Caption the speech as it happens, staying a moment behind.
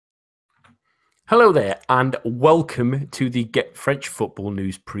Hello there, and welcome to the Get French Football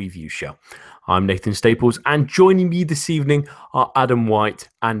News Preview Show. I'm Nathan Staples, and joining me this evening are Adam White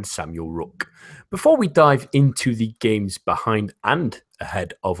and Samuel Rook. Before we dive into the games behind and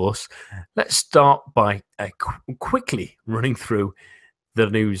ahead of us, let's start by quickly running through the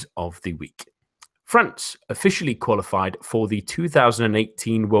news of the week. France officially qualified for the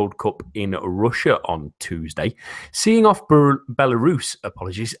 2018 World Cup in Russia on Tuesday, seeing off Belarus,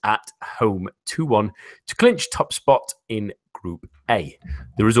 at home 2-1 to clinch top spot in Group A.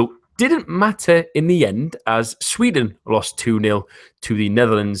 The result didn't matter in the end as Sweden lost 2-0 to the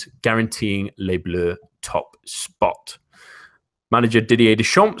Netherlands, guaranteeing Les Bleus top spot. Manager Didier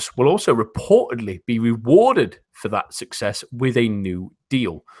Deschamps will also reportedly be rewarded for that success with a new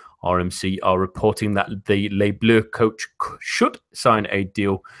deal. RMC are reporting that the Les Bleus coach should sign a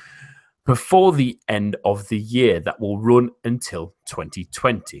deal before the end of the year that will run until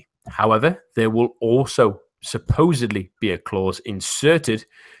 2020. However, there will also supposedly be a clause inserted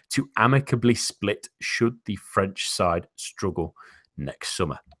to amicably split should the French side struggle next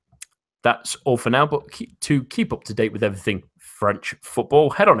summer. That's all for now, but to keep up to date with everything French football,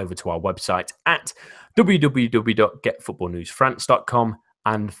 head on over to our website at www.getfootballnewsfrance.com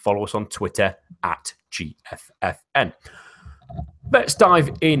and follow us on Twitter at GFFN. Let's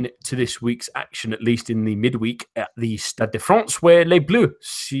dive into this week's action, at least in the midweek at the Stade de France, where Les Bleus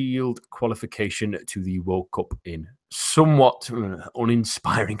sealed qualification to the World Cup in somewhat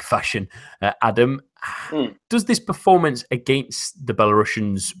uninspiring fashion. Adam, does this performance against the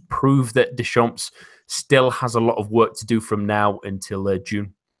Belarusians prove that Deschamps still has a lot of work to do from now until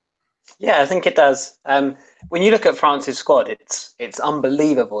June? Yeah, I think it does. When you look at France's squad, it's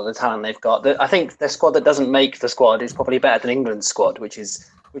unbelievable the talent they've got. I think the squad that doesn't make the squad is probably better than England's squad, which is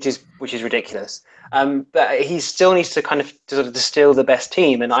ridiculous. But he still needs to kind of sort of distill the best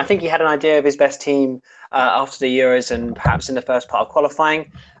team, and I think he had an idea of his best team after the Euros and perhaps in the first part of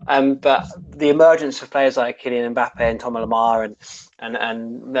qualifying. But the emergence of players like Kylian Mbappe and Thomas Lemar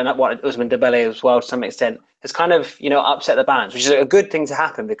and then what Ousmane Dembélé as well to some extent has kind of upset the balance, which is a good thing to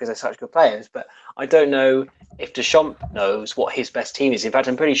happen because they're such good players. But I don't know if Deschamps knows what his best team is. In fact,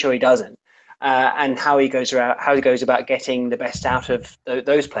 I'm pretty sure he doesn't. And how he goes about getting the best out of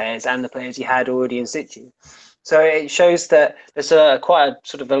those players and the players he had already in situ. So it shows that there's quite a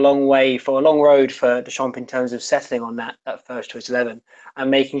sort of a long road for Deschamps in terms of settling on that first choice 11 and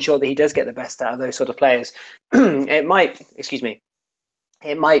making sure that he does get the best out of those sort of players.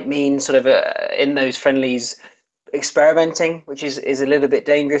 It might mean sort of in those friendlies experimenting, which is a little bit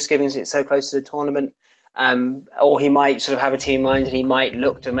dangerous given it's so close to the tournament. Or he might sort of have a team mind and he might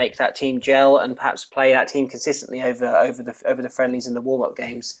look to make that team gel and perhaps play that team consistently over the friendlies and the warm-up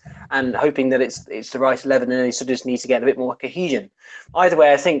games, and hoping that it's the right 11 and he sort of just needs to get a bit more cohesion. Either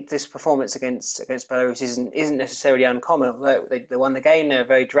way, I think this performance against Belarus isn't necessarily uncommon. Although they won the game, they're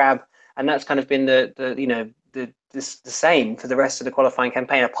very drab, and that's kind of been the same for the rest of the qualifying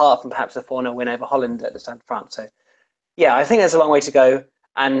campaign, apart from perhaps the 4-0 win over Holland at the Stade de France. So, yeah, I think there's a long way to go.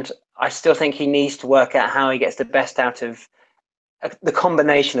 And I still think he needs to work out how he gets the best out of the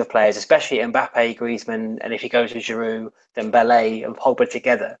combination of players, especially Mbappe, Griezmann, and if he goes with Giroud, then Dembélé and Pogba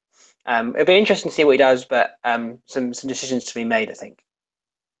together. It'll be interesting to see what he does, but some decisions to be made, I think.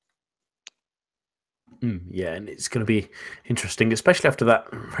 Yeah, and it's going to be interesting, especially after that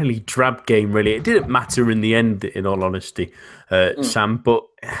really drab game, really. It didn't matter in the end, in all honesty, Sam, but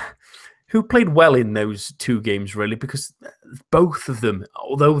who played well in those two games, really? Because both of them,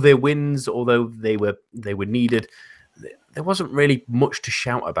 although they're wins, although they were needed, there wasn't really much to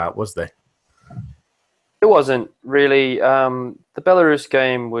shout about, was there? It wasn't really. The Belarus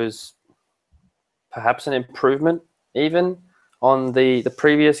game was perhaps an improvement, even on the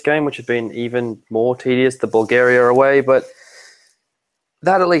previous game, which had been even more tedious, the Bulgaria away. But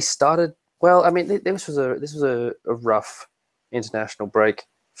that at least started well. I mean, this was a rough international break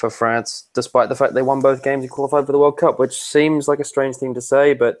for France, despite the fact they won both games and qualified for the World Cup, which seems like a strange thing to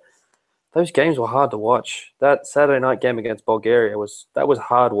say, but those games were hard to watch. That Saturday night game against Bulgaria was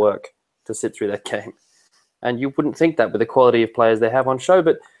hard work to sit through that game. And you wouldn't think that with the quality of players they have on show,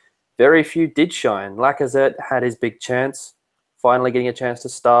 but very few did shine. Lacazette had his big chance, finally getting a chance to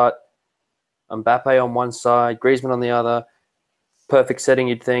start. Mbappe on one side, Griezmann on the other. Perfect setting,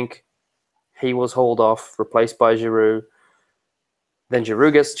 you'd think. He was hauled off, replaced by Giroud. Then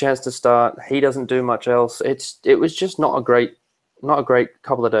Giroud gets a chance to start. He doesn't do much else. It was just not a great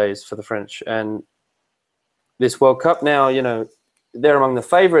couple of days for the French. And this World Cup now, they're among the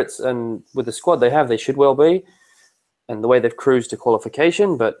favourites, and with the squad they should well be, and the way they've cruised to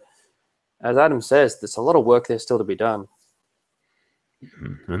qualification. But as Adam says, there's a lot of work there still to be done.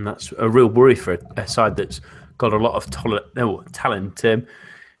 And that's a real worry for a side that's got a lot of talent.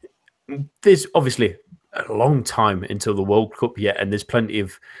 There's obviously a long time until the World Cup yet, and there's plenty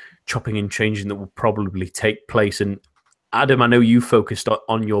of chopping and changing that will probably take place. And Adam, I know you focused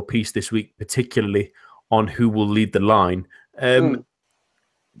on your piece this week, particularly on who will lead the line. Do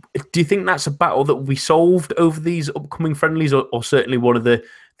you think that's a battle that will be solved over these upcoming friendlies, or certainly one of the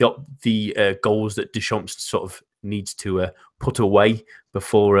goals that Deschamps sort of needs to put away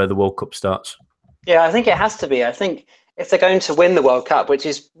before the World Cup starts? Yeah, I think it has to be. I think if they're going to win the World Cup, which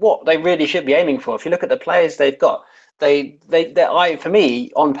is what they really should be aiming for, if you look at the players they've got, for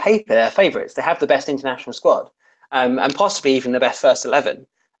me, on paper, they're favourites. They have the best international squad, and possibly even the best first 11.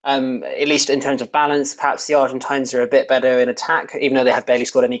 At least in terms of balance, perhaps the Argentines are a bit better in attack, even though they have barely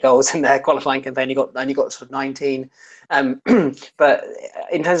scored any goals in their qualifying campaign. Only got sort of 19. But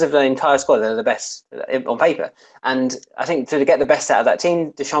in terms of the entire squad, they're the best on paper. And I think to get the best out of that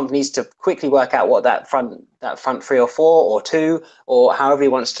team, Deschamps needs to quickly work out what that front 3 or 4 or 2 or however he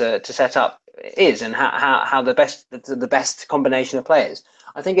wants to set up is, and how the best combination of players.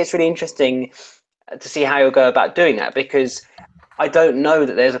 I think it's really interesting to see how he'll go about doing that, because I don't know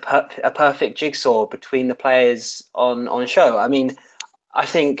that there's a perfect jigsaw between the players on show. I mean, I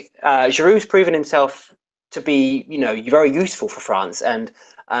think Giroud's proven himself to be, very useful for France. And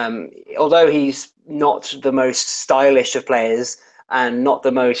although he's not the most stylish of players and not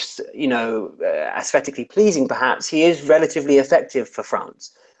the most, aesthetically pleasing, perhaps, he is relatively effective for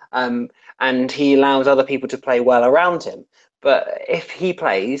France. And he allows other people to play well around him. But if he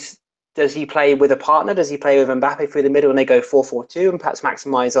plays, does he play with a partner? Does he play with Mbappe through the middle and they go 4-4-2 and perhaps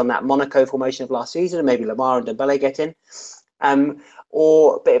maximise on that Monaco formation of last season, and maybe Lamar and Dembele get in?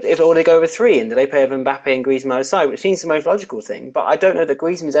 Or if they go over 3 and do they play with Mbappe and Griezmann aside, which seems the most logical thing. But I don't know that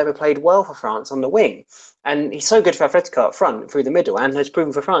Griezmann's ever played well for France on the wing. And he's so good for Atletico up front through the middle, and has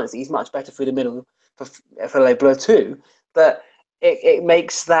proven for France that he's much better through the middle for Les Bleus too. But it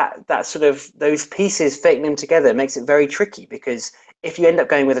makes that sort of those pieces fitting them together, it makes it very tricky, because if you end up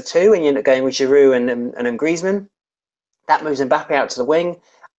going with a 2 and you end up going with Giroud and Griezmann, that moves Mbappe out to the wing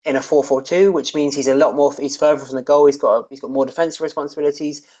in a 4-4-2, which means he's further from the goal. He's got more defensive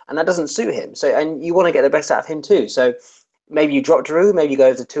responsibilities, and that doesn't suit him. So, and you want to get the best out of him too. So maybe you drop Giroud, maybe you go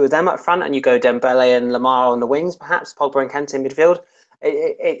with the 2 of them up front, and you go Dembele and Lamar on the wings, perhaps Pogba and Kante in midfield.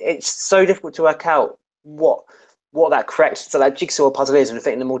 It's so difficult to work out what that jigsaw puzzle is and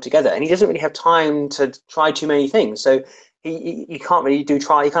fitting them all together. And he doesn't really have time to try too many things. So you can't really do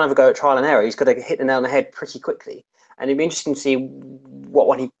trial. You can't have a go at trial and error. He's got to hit the nail on the head pretty quickly. And it'd be interesting to see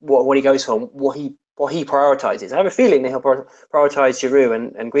what he goes for, what he prioritises. I have a feeling that he'll prioritise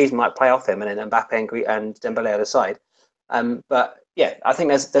Giroud and Griezmann might play off him, and then Mbappe and Dembele other side. But yeah, I think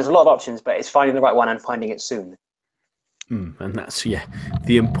there's a lot of options, but it's finding the right one and finding it soon. And that's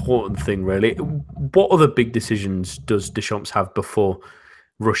the important thing, really. What other big decisions does Deschamps have before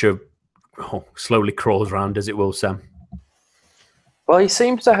Russia slowly crawls around, as it will, Sam? Well, he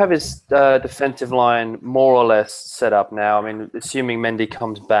seems to have his defensive line more or less set up now. I mean, assuming Mendy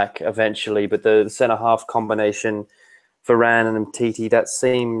comes back eventually, but the centre-half combination, Varane and Umtiti, that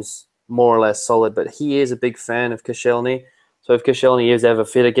seems more or less solid. But he is a big fan of Koscielny. So if Koscielny is ever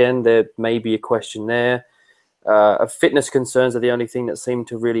fit again, there may be a question there. Fitness concerns are the only thing that seem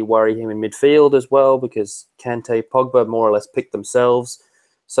to really worry him in midfield as well, because Kante, Pogba more or less pick themselves.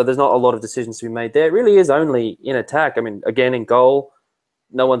 So there's not a lot of decisions to be made there. It really is only in attack. I mean, again, in goal,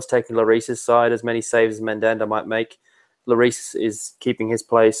 no one's taking Lloris's side. As many saves as Mandanda might make, Lloris is keeping his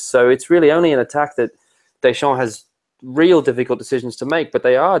place. So it's really only in attack that Deschamps has real difficult decisions to make, but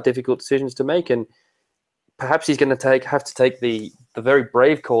they are difficult decisions to make. And perhaps he's going to have to take the very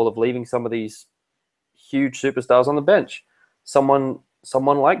brave call of leaving some of these huge superstars on the bench. Someone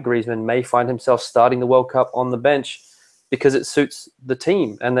like Griezmann may find himself starting the World Cup on the bench because it suits the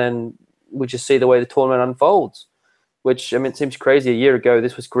team. And then we just see the way the tournament unfolds, which, I mean, it seems crazy. A year ago,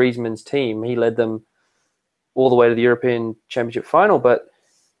 this was Griezmann's team. He led them all the way to the European Championship final, but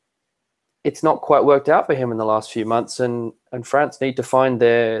it's not quite worked out for him in the last few months, and France need to find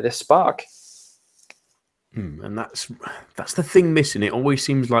their spark. And that's the thing missing. It always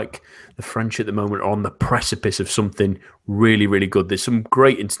seems like the French at the moment are on the precipice of something really, really good. There's some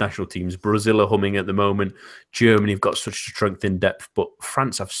great international teams. Brazil are humming at the moment. Germany have got such strength in depth, but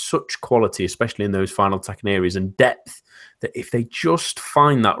France have such quality, especially in those final attacking areas, and depth, that if they just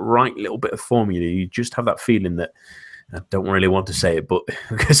find that right little bit of formula, you just have that feeling that, I don't really want to say it, but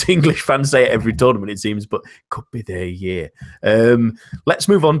because English fans say it every tournament, it seems, but could be their year. Let's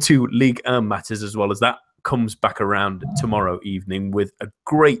move on to Ligue 1 matters as well, as that comes back around tomorrow evening with a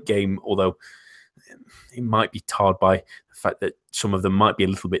great game, although he might be tarred by the fact that some of them might be a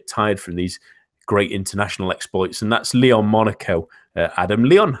little bit tired from these great international exploits, and that's Lyon Monaco. Adam,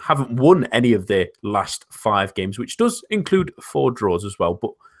 Lyon haven't won any of their last 5 games, which does include 4 draws as well.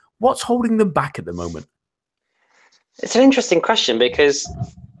 But what's holding them back at the moment? It's an interesting question because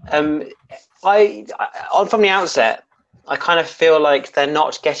from the outset, I kind of feel like they're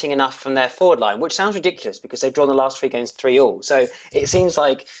not getting enough from their forward line, which sounds ridiculous because they've drawn the last 3 games 3-3. So it seems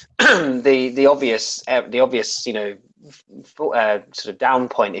like the obvious sort of down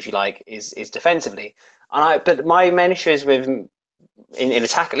point, if you like, is defensively. But my main issue is with in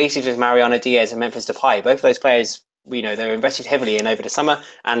attack, at least, is with Mariano Diaz and Memphis Depay. Both of those players, they were invested heavily in over the summer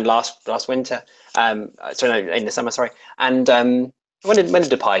and last winter. In the summer, sorry. And when did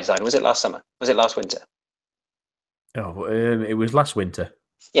Depay sign? Was it last summer? Was it last winter? Oh, it was last winter.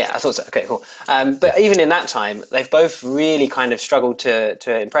 Yeah, I thought so. Okay, cool. But even in that time, they've both really kind of struggled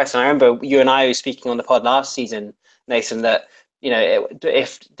to impress. And I remember you and I were speaking on the pod last season, Nathan, that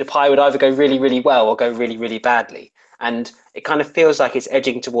if Depay would either go really, really well or go really, really badly. And it kind of feels like it's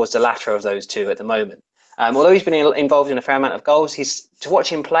edging towards the latter of those two at the moment. Although he's been involved in a fair amount of goals, to watch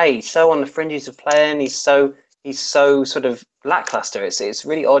him play, he's so on the fringes of playing. He's so sort of lackluster. It's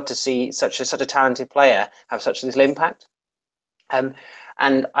really odd to see such a talented player have such little impact. And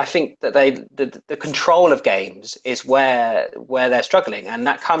I think that the control of games is where they're struggling, and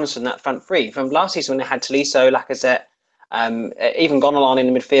that comes from that front three. From last season when they had Tolisso, Lacazette, even Gonalon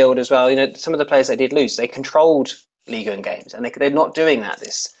in the midfield as well. Some of the players they did lose, they controlled Liga and games, and they're not doing that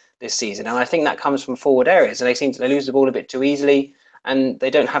this season. And I think that comes from forward areas, and they lose the ball a bit too easily, and they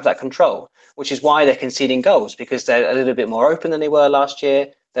don't have that control, which is why they're conceding goals, because they're a little bit more open than they were last year.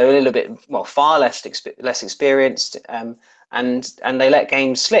 They're a little bit far less experienced, and they let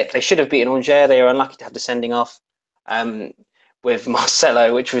games slip. They should have beaten Angers. They were unlucky to have the sending off with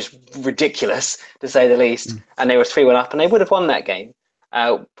Marcelo, which was ridiculous to say the least. And they were 3-1 up, and they would have won that game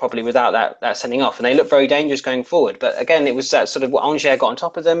probably without that sending off. And they looked very dangerous going forward. But again, it was that sort of what Angers got on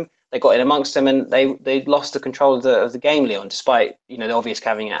top of them. They got in amongst them, and they lost the control of the game, Lyon, despite the obvious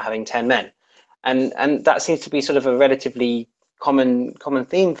caveat having 10 men. And that seems to be sort of a relatively common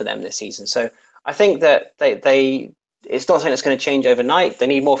theme for them this season. So I think that they it's not something that's going to change overnight. They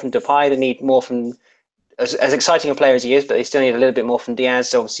need more from Depay. They need more from as exciting a player as he is, but they still need a little bit more from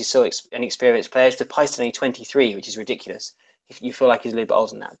Diaz. Obviously, still inexperienced players. Depay's only 23, which is ridiculous. If you feel like he's a little bit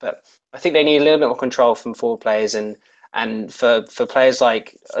older than that, but I think they need a little bit more control from forward players, and for players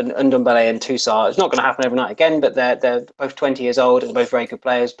like Ndombele and Toussaint, it's not going to happen overnight again. But they're both 20 years old and both very good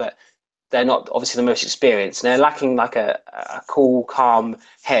players, but they're not obviously the most experienced. And they're lacking like a cool, calm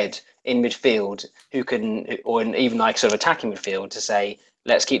head in midfield who can, or even like sort of attacking midfield to say,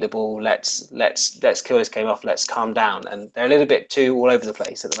 let's keep the ball, let's kill this game off, let's calm down. And they're a little bit too all over the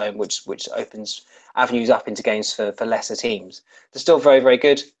place at the moment, which opens avenues up into games for lesser teams. They're still very, very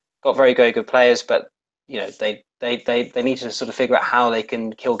good, got very, very good players, but they need to sort of figure out how they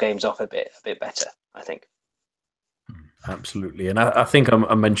can kill games off a bit better, I think. Absolutely. And I think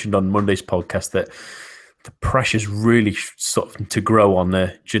I mentioned on Monday's podcast that the pressure's really starting to grow on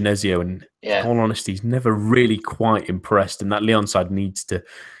Genesio, and in all honesty, he's never really quite impressed, and that Lyon side needs to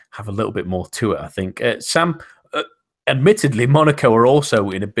have a little bit more to it, I think. Sam, admittedly, Monaco are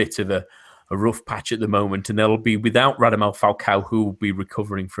also in a bit of a rough patch at the moment, and they'll be without Radamel Falcao, who will be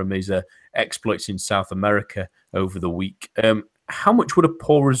recovering from his exploits in South America over the week. How much would a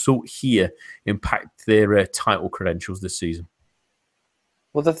poor result here impact their title credentials this season?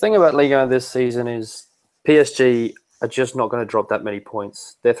 Well, the thing about Liga this season is PSG are just not going to drop that many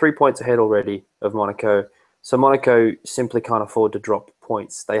points. They're 3 points ahead already of Monaco. So Monaco simply can't afford to drop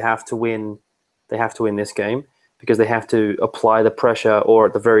points. They have to win. They have to win this game because they have to apply the pressure, or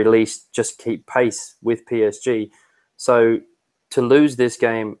at the very least, just keep pace with PSG. So to lose this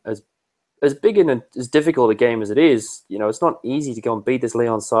game, as big and as difficult a game as it is, it's not easy to go and beat this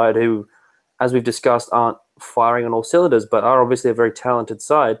Lyon side who, as we've discussed, aren't firing on all cylinders, but are obviously a very talented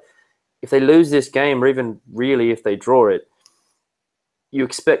side. If they lose this game, or even really if they draw it, you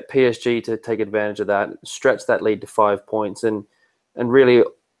expect PSG to take advantage of that, stretch that lead to 5 points, and really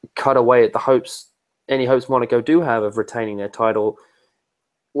cut away at any hopes Monaco do have of retaining their title.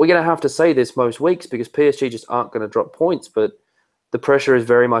 We're going to have to say this most weeks because PSG just aren't going to drop points, but the pressure is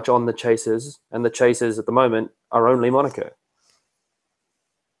very much on the chasers, and the chasers at the moment are only Monaco.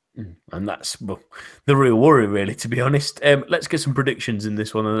 And that's the real worry, really, to be honest. Let's get some predictions in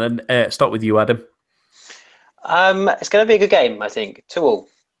this one, and then start with you, Adam. It's going to be a good game, I think. 2-2.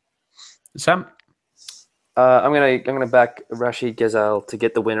 Sam? I'm gonna back Rachid Ghezal to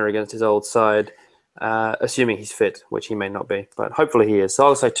get the winner against his old side, assuming he's fit, which he may not be, but hopefully he is. So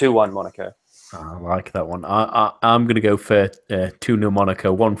I'll say 2-1 Monaco. I like that one. I'm going to go for 2-0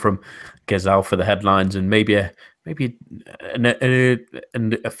 Monaco. One from Gazal for the headlines, and maybe a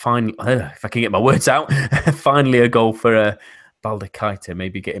final. If I can get my words out, finally a goal for Baldacaita.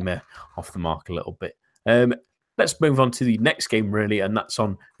 Maybe get him off the mark a little bit. Let's move on to the next game, really, and that's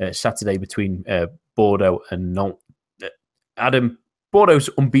on Saturday between Bordeaux and Nantes. Adam, Bordeaux's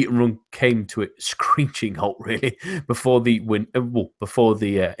unbeaten run came to a screeching halt, really, before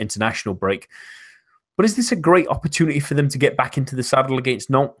the international break. But is this a great opportunity for them to get back into the saddle against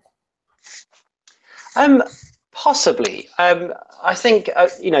Nantes? Possibly. I think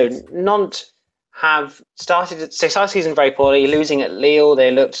Nantes have started the season very poorly, losing at Lille.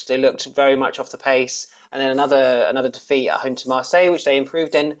 They looked very much off the pace, and then another defeat at home to Marseille, which they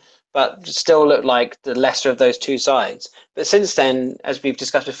improved in, but still looked like the lesser of those two sides. But since then, as we've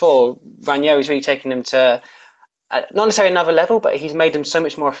discussed before, Ranieri's really taken them to not necessarily another level, but he's made them so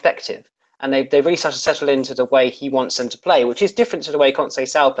much more effective. And they've really started to settle into the way he wants them to play, which is different to the way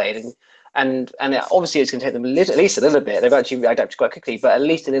Conceição played. And obviously it's going to take them at least a little bit. They've actually adapted quite quickly, but at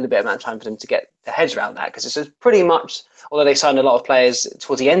least a little bit amount of time for them to get their heads around that, because it's pretty much, although they signed a lot of players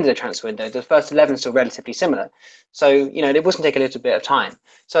towards the end of the transfer window, the first 11 is still relatively similar. So, it wasn't take a little bit of time.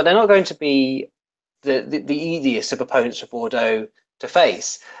 So they're not going to be the easiest of opponents for Bordeaux to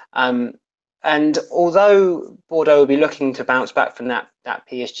face. And although Bordeaux will be looking to bounce back from that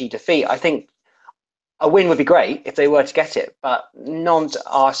PSG defeat, I think a win would be great if they were to get it. But Nantes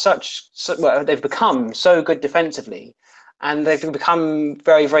are they've become so good defensively, and they've become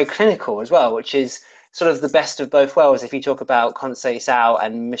very, very clinical as well, which is sort of the best of both worlds. If you talk about Conceição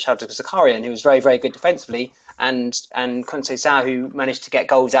and Michel Zakarian, who was very, very good defensively, and Conceição, who managed to get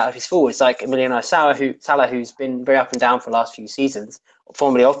goals out of his forwards, like Emiliano Sala, who's been very up and down for the last few seasons,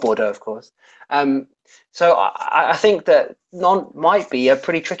 formerly of Bordeaux, of course. So I think that Nantes might be a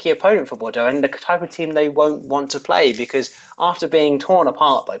pretty tricky opponent for Bordeaux, and the type of team they won't want to play, because after being torn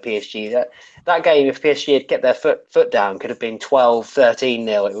apart by PSG, that game, if PSG had get their foot down, could have been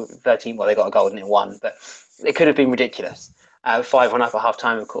 12-13-0. 13, well, they got a goal and it won, but it could have been ridiculous. 5-1 up at half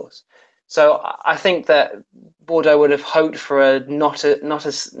time, of course. So I think that Bordeaux would have hoped for a not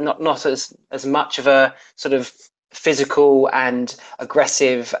as much of a sort of physical and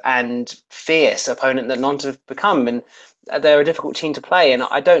aggressive and fierce opponent that Nantes have become, and they're a difficult team to play. And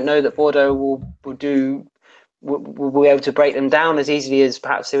I don't know that Bordeaux will be able to break them down as easily as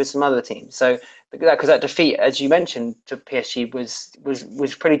perhaps there were some other teams. So because that defeat, as you mentioned, to PSG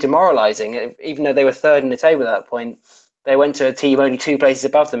was pretty demoralising. Even though they were third in the table at that point, they went to a team only 2 places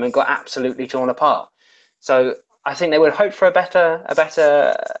above them and got absolutely torn apart. So I think they would hope for a better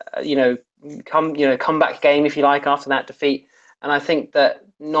comeback game, if you like, after that defeat. And I think that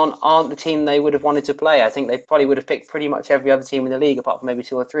Nantes aren't the team they would have wanted to play. I think they probably would have picked pretty much every other team in the league, apart from maybe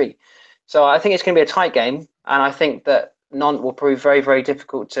 2 or 3. So I think it's going to be a tight game, and I think that Nantes will prove very, very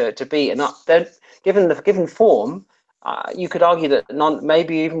difficult to beat. And given form, you could argue that Nantes may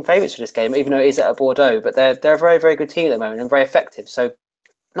be even favourites for this game, even though it is at Bordeaux. But they're a very, very good team at the moment and very effective. So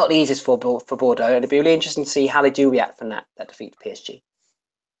not the easiest for Bordeaux, and it'd be really interesting to see how they do react from that defeat to PSG.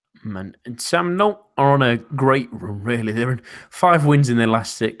 Man, and Sam, Nantes are on a great run, really. They're in 5 wins in their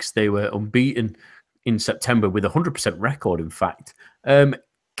last 6. They were unbeaten in September with a 100% record, in fact.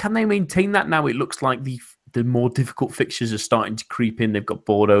 Can they maintain that now? It looks like the more difficult fixtures are starting to creep in. They've got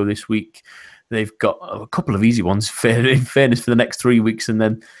Bordeaux this week. They've got a couple of easy ones, in fairness, for the next 3 weeks, and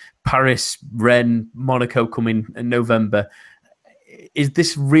then Paris, Rennes, Monaco come in November. Is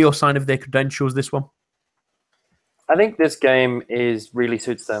this real sign of their credentials, this one? I think this game really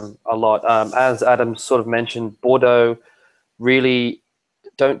suits them a lot. As Adam sort of mentioned, Bordeaux really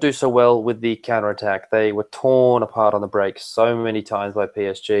don't do so well with the counterattack. They were torn apart on the break so many times by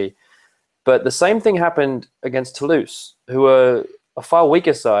PSG. But the same thing happened against Toulouse, who are a far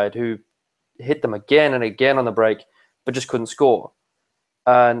weaker side, who hit them again and again on the break, but just couldn't score.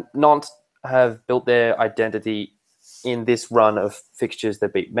 And Nantes have built their identity in this run of fixtures. They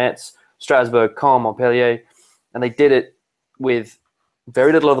beat Metz, Strasbourg, Caen, Montpellier, and they did it with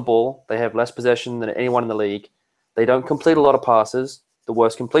very little of the ball. They have less possession than anyone in the league. They don't complete a lot of passes, the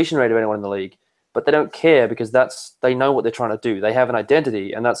worst completion rate of anyone in the league, but they don't care, because they know what they're trying to do. They have an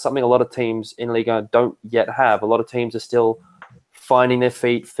identity, and that's something a lot of teams in Liga don't yet have. A lot of teams are still finding their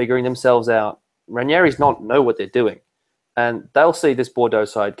feet, figuring themselves out. Ranieri's not know what they're doing, and they'll see this Bordeaux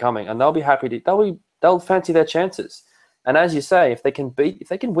side coming, and they'll be happy to. They'll fancy their chances. And as you say, if they can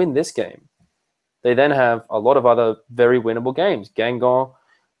win this game, they then have a lot of other very winnable games. Guingamp,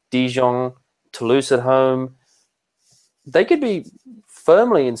 Dijon, Toulouse at home. They could be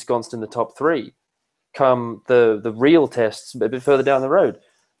firmly ensconced in the top 3 come the real tests a bit further down the road.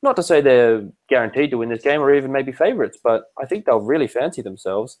 Not to say they're guaranteed to win this game or even maybe favourites, but I think they'll really fancy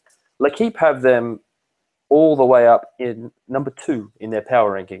themselves. L'Équipe have them all the way up in number 2 in their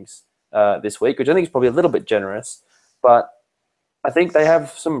power rankings this week, which I think is probably a little bit generous, but I think they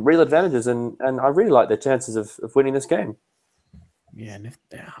have some real advantages, and I really like their chances of winning this game. Yeah, and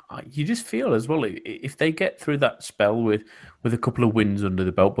you just feel as well, if they get through that spell with a couple of wins under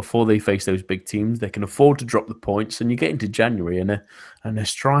the belt before they face those big teams, they can afford to drop the points. And you get into January, and a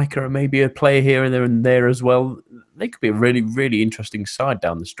striker, or maybe a player here and there as well, they could be a really, really interesting side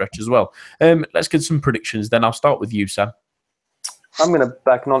down the stretch as well. Let's get some predictions. Then I'll start with you, Sam. I'm going to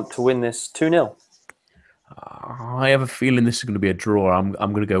back Nantes to win this 2-0. I have a feeling this is going to be a draw. I'm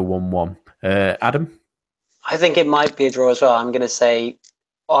going to go 1-1. Adam? I think it might be a draw as well. I'm going to say,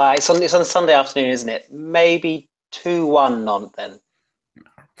 it's on Sunday afternoon, isn't it? Maybe 2-1 Nantes then.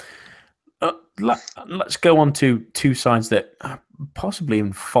 Let's go on to two sides that are possibly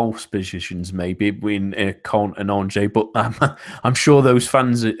in false positions, maybe in Caen and Angers, but I'm sure those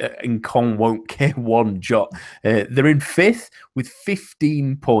fans in Caen won't care one jot. They're in 5th with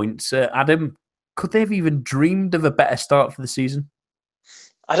 15 points. Adam, could they have even dreamed of a better start for the season?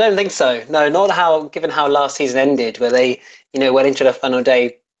 I don't think so. No, not given how last season ended, where they, went into the final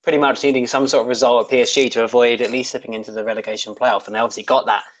day pretty much needing some sort of result at PSG to avoid at least slipping into the relegation playoff, and they obviously got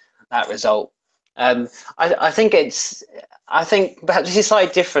that result. I think perhaps this is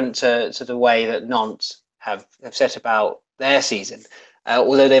slightly different to the way that Nantes have set about their season,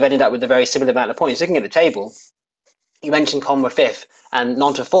 although they've ended up with a very similar amount of points. Looking at the table, you mentioned Caen were 5th, and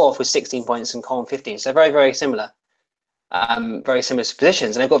Nantes are 4th with 16 points and Caen 15, so very, very similar. Very similar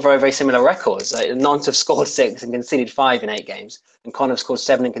positions, and they've got very, very similar records. Nantes have scored 6 and conceded 5 in 8 games, and Caen have scored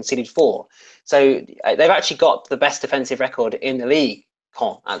 7 and conceded 4. So they've actually got the best defensive record in the league,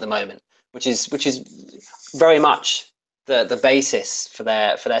 Caen, at the moment, which is very much the basis for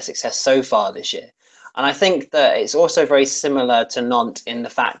their success so far this year. And I think that it's also very similar to Nantes in the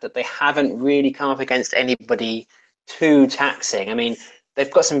fact that they haven't really come up against anybody too taxing. I mean,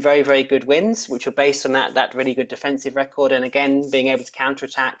 they've got some very, very good wins, which are based on that really good defensive record. And again, being able to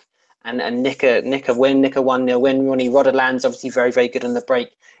counterattack and nick a 1-0 win. Ronnie Rodeland's obviously very, very good on the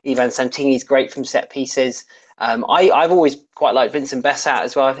break. Ivan Santini's great from set pieces. I've always quite liked Vincent Bessat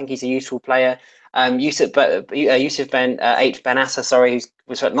as well. I think he's a useful player. Yusuf Ben Assa, who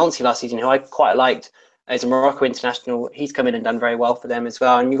was at Nancy last season, who I quite liked as a Morocco international. He's come in and done very well for them as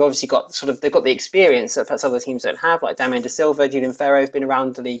well. And you've obviously got they've got the experience that perhaps other teams don't have, like Damien De Silva, Julian Ferro have been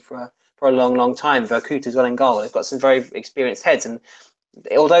around the league for a long, long time. Vercout as well in goal. They've got some very experienced heads, and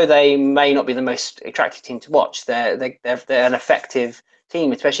although they may not be the most attractive team to watch, they're an effective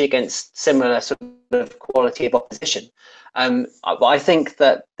team, especially against similar sort of quality of opposition. I think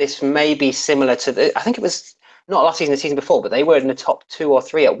that this may be similar to I think it was not last season, the season before, but they were in the top 2 or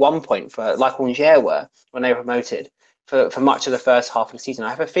 3 at one point, for like Angers were when they were promoted for much of the first half of the season. I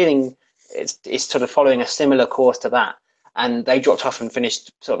have a feeling it's sort of following a similar course to that, and they dropped off and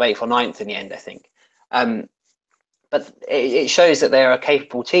finished sort of 8th or 9th in the end, I think. But it shows that they're a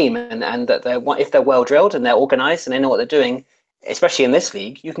capable team, and that if they're well drilled and they're organised and they know what they're doing, especially in this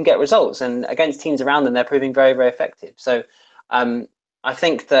league, you can get results. And against teams around them, they're proving very, very effective. So I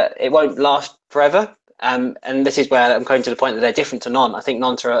think that it won't last forever. And this is where I'm going to the point that they're different to Nantes. I think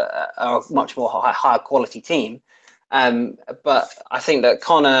Nantes are a much more higher quality team. But I think that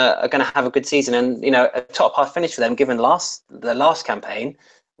Caen are going to have a good season, and a top half finish for them, given the last campaign,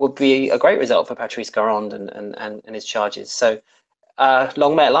 would be a great result for Patrice Garand and his charges. So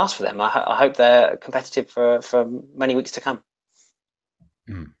long may it last for them. I hope they're competitive for many weeks to come.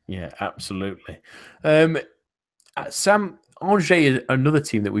 Yeah, absolutely. Sam, Angers is another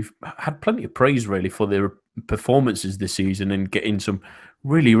team that we've had plenty of praise really for their performances this season and getting some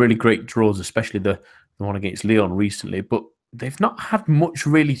really, really great draws, especially the one against Lyon recently. But they've not had much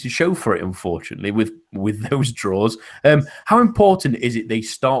really to show for it, unfortunately, with those draws. How important is it they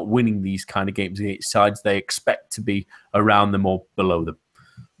start winning these kind of games against sides they expect to be around them or below them?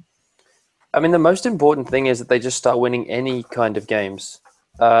 I mean, the most important thing is that they just start winning any kind of games.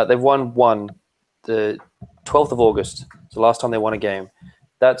 They've won one, the 12th of August. It's the last time they won a game.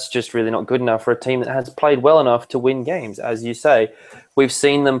 That's just really not good enough for a team that has played well enough to win games. As you say, we've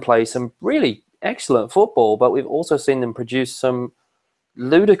seen them play some really excellent football, but we've also seen them produce some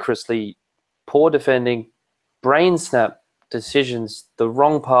ludicrously poor defending, brain snap decisions, the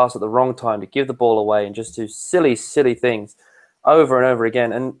wrong pass at the wrong time to give the ball away, and just do silly, silly things over and over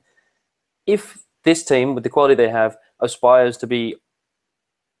again. And if this team, with the quality they have, aspires to be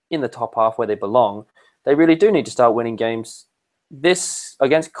in the top half where they belong, they really do need to start winning games. This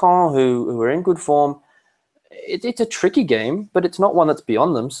against Caen, who are in good form, it's a tricky game, but it's not one that's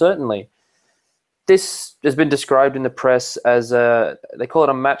beyond them, certainly. This has been described in the press as they call it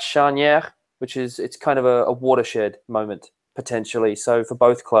a match charnière, which is it's kind of a watershed moment, potentially. So for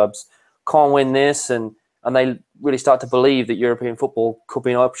both clubs, Caen win this and they really start to believe that European football could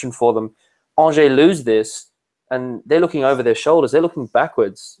be an option for them. Angers lose this, and they're looking over their shoulders. They're looking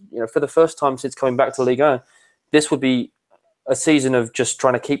backwards. For the first time since coming back to Ligue 1, this would be a season of just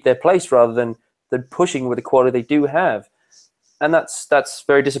trying to keep their place rather than pushing with the quality they do have. And that's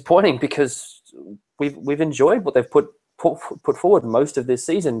very disappointing because we've enjoyed what they've put forward most of this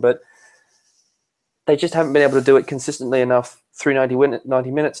season, but they just haven't been able to do it consistently enough through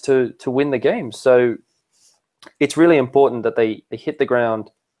 90 minutes to win the game. So it's really important that they hit the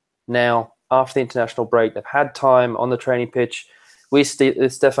ground now after the international break. They've had time on the training pitch with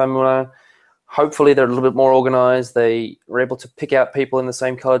Stéphane Moulin. Hopefully they're a little bit more organised. They were able to pick out people in the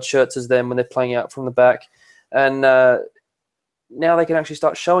same coloured shirts as them when they're playing out from the back. And now they can actually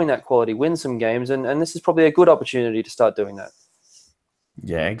start showing that quality, win some games, and this is probably a good opportunity to start doing that.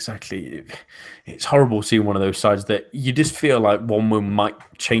 Yeah, exactly. It's horrible seeing one of those sides that you just feel like one win might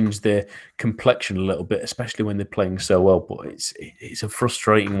change their complexion a little bit, especially when they're playing so well. But it's a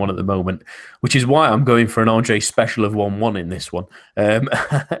frustrating one at the moment, which is why I'm going for an Angers special of 1-1 in this one.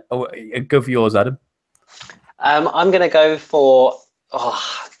 Go for yours, Adam. I'm going to go for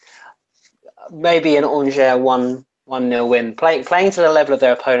maybe an Angers 1-0 win. Playing to the level of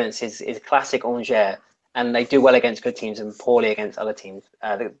their opponents is classic Angers. And they do well against good teams and poorly against other teams,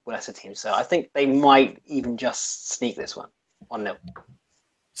 the lesser teams. So I think they might even just sneak this one 1-0.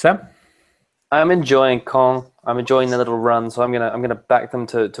 Sam? I'm enjoying Caen. I'm enjoying the little run, so I'm gonna back them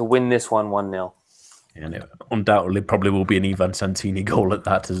to win this one 1-0. Yeah, and it undoubtedly probably will be an Ivan Santini goal at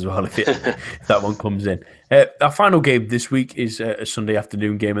that as well if that one comes in. Our final game this week is a Sunday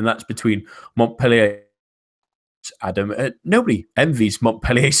afternoon game, and that's between Montpellier. Adam, nobody envies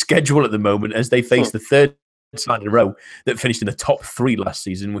Montpellier's schedule at the moment as they face the third side in a row that finished in the top 3 last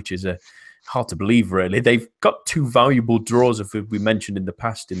season, which is hard to believe, really. They've got 2 valuable draws, as we mentioned in the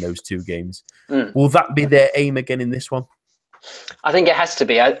past, in those 2 games. Will that be their aim again in this one? I think it has to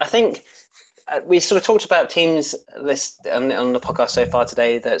be. I think we sort of talked about teams on the podcast so far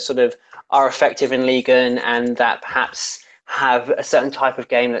today that sort of are effective in Ligue 1 and that perhaps have a certain type of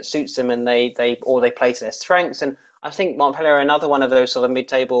game that suits them and they play to their strengths. And I think Montpellier are another one of those sort of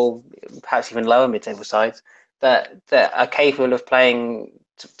mid-table, perhaps even lower mid-table sides that are capable of playing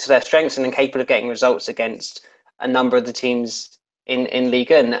to their strengths and capable of getting results against a number of the teams in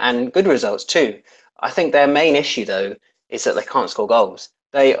Ligue 1 and good results too. I think their main issue though is that they can't score goals.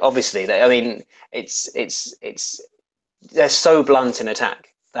 They're so blunt in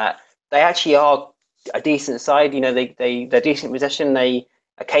attack that they actually are a decent side. They're decent possession. They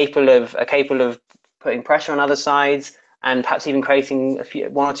are capable of putting pressure on other sides and perhaps even creating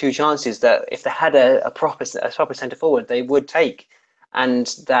one or two chances that if they had a proper centre forward they would take,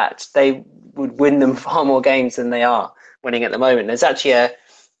 and that they would win them far more games than they are winning at the moment. There's actually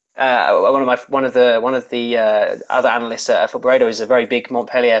one of the other analysts at Football Radio is a very big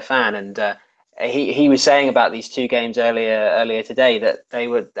Montpellier fan, and he was saying about these 2 games earlier today that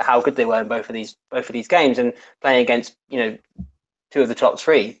how good they were in both of these games and playing against 2 of the top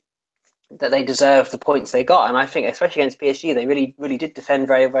 3, that they deserve the points they got. And I think especially against PSG they really did defend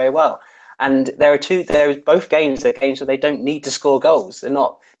very, very well. And both games are games where they don't need to score goals. They're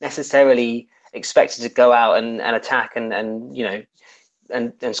not necessarily expected to go out and attack and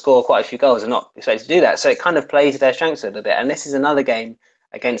score quite a few goals. They're not expected to do that. So it kind of plays to their strengths a little bit. And this is another game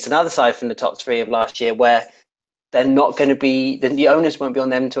against another side from the top 3 of last year where they're not going to be, the onus won't be on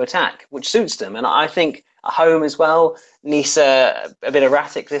them to attack, which suits them. And I think at home as well, Nice are a bit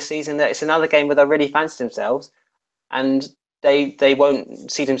erratic this season. That it's another game where they really fancy themselves and they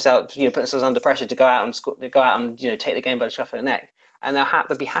won't see themselves, put themselves under pressure to go out and take the game by the scruff of the neck. And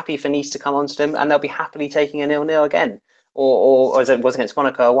they'll be happy for Nice to come onto them, and they'll be happily taking a 0-0 again, or as it was against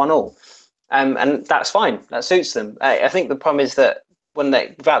Monaco, a 1-1. And that's fine. That suits them. I think the problem is that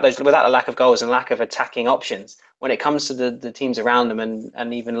without the lack of goals and lack of attacking options, when it comes to the teams around them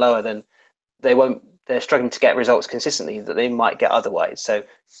and even lower, then they're struggling to get results consistently that they might get otherwise. So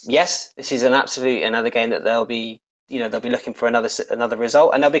yes, this is another game that they'll be looking for another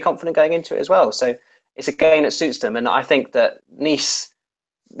result, and they'll be confident going into it as well. So it's a game that suits them, and I think that Nice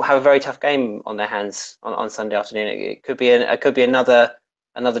will have a very tough game on their hands on Sunday afternoon. It could be another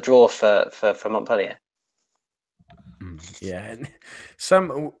draw for Montpellier. Yeah,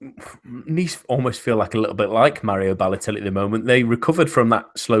 some Nice almost feel like a little bit like Mario Balotelli at the moment. They recovered from that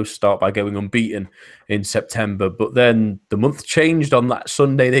slow start by going unbeaten in September, but then the month changed on that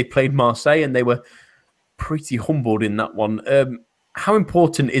Sunday. They played Marseille and they were pretty humbled in that one. How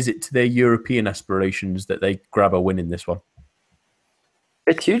important is it to their European aspirations that they grab a win in this one?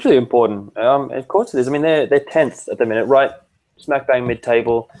 It's hugely important. Of course it is. I mean, they're 10th at the minute, right? Smack bang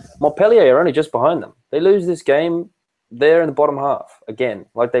mid-table. Montpellier are only just behind them. They lose this game, they're in the bottom half again,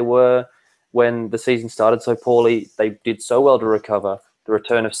 like they were when the season started so poorly. They did so well to recover. The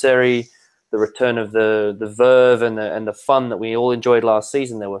return of Seri, the return of the verve and the fun that we all enjoyed last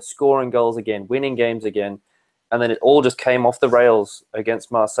season. They were scoring goals again, winning games again, and then it all just came off the rails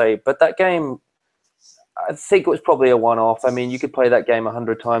against Marseille. But that game, I think it was probably a one-off. I mean, you could play that game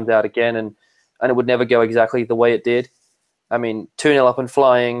 100 times out again, and it would never go exactly the way it did. I mean, 2-0 up and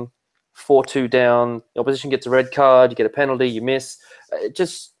flying, 4-2 down, the opposition gets a red card, you get a penalty, you miss.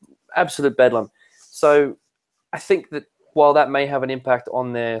 Just absolute bedlam. So I think that while that may have an impact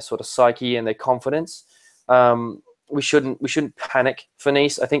on their sort of psyche and their confidence, we shouldn't panic for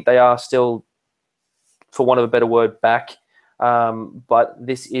Nice. I think they are still, for want of a better word, back. But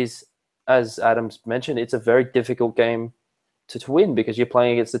this is, as Adam's mentioned, it's a very difficult game to win because you're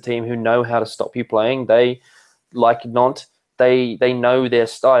playing against a team who know how to stop you playing. They, like Nantes, they know their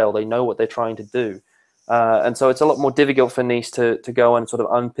style. They know what they're trying to do. And so it's a lot more difficult for Nice to go and sort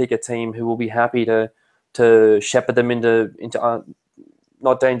of unpick a team who will be happy to shepherd them into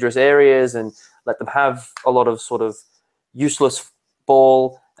not dangerous areas and let them have a lot of sort of useless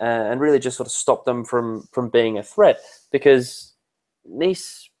ball and really just sort of stop them from being a threat, because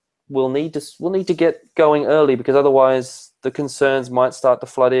Nice will need to get going early, because otherwise the concerns might start to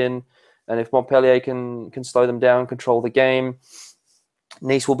flood in. And if Montpellier can slow them down, control the game,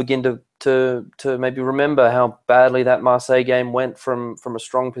 Nice will begin to maybe remember how badly that Marseille game went from a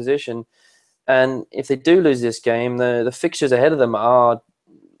strong position. And if they do lose this game, the fixtures ahead of them are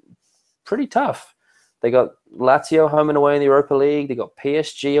pretty tough. They got Lazio home and away in the Europa League. They got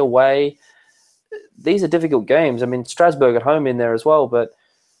PSG away. These are difficult games. I mean, Strasbourg at home in there as well. But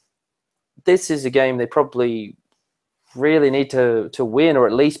this is a game they probably really need to win, or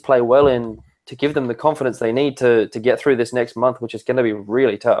at least play well in, to give them the confidence they need to get through this next month, which is going to be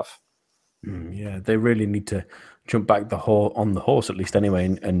really tough. Yeah, they really need to jump back on the horse, at least anyway,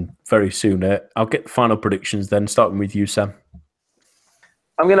 and very soon. I'll get the final predictions then, starting with you, Sam.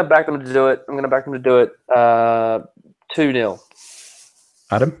 I'm going to back them to do it. 2-0.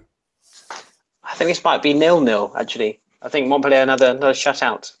 Adam? I think this might be 0-0, actually. I think Montpellier another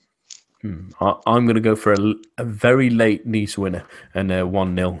shutout. I'm going to go for a very late Nice winner and a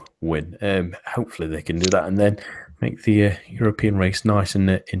 1-0 win. Hopefully they can do that and then make the European race nice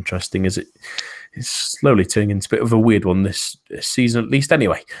and interesting, as it's slowly turning into a bit of a weird one this season, at least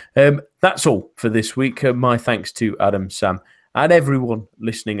anyway. That's all for this week. My thanks to Adam, Sam, and everyone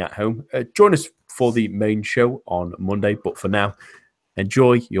listening at home. Join us for the main show on Monday, but for now,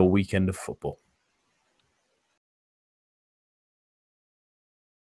 enjoy your weekend of football.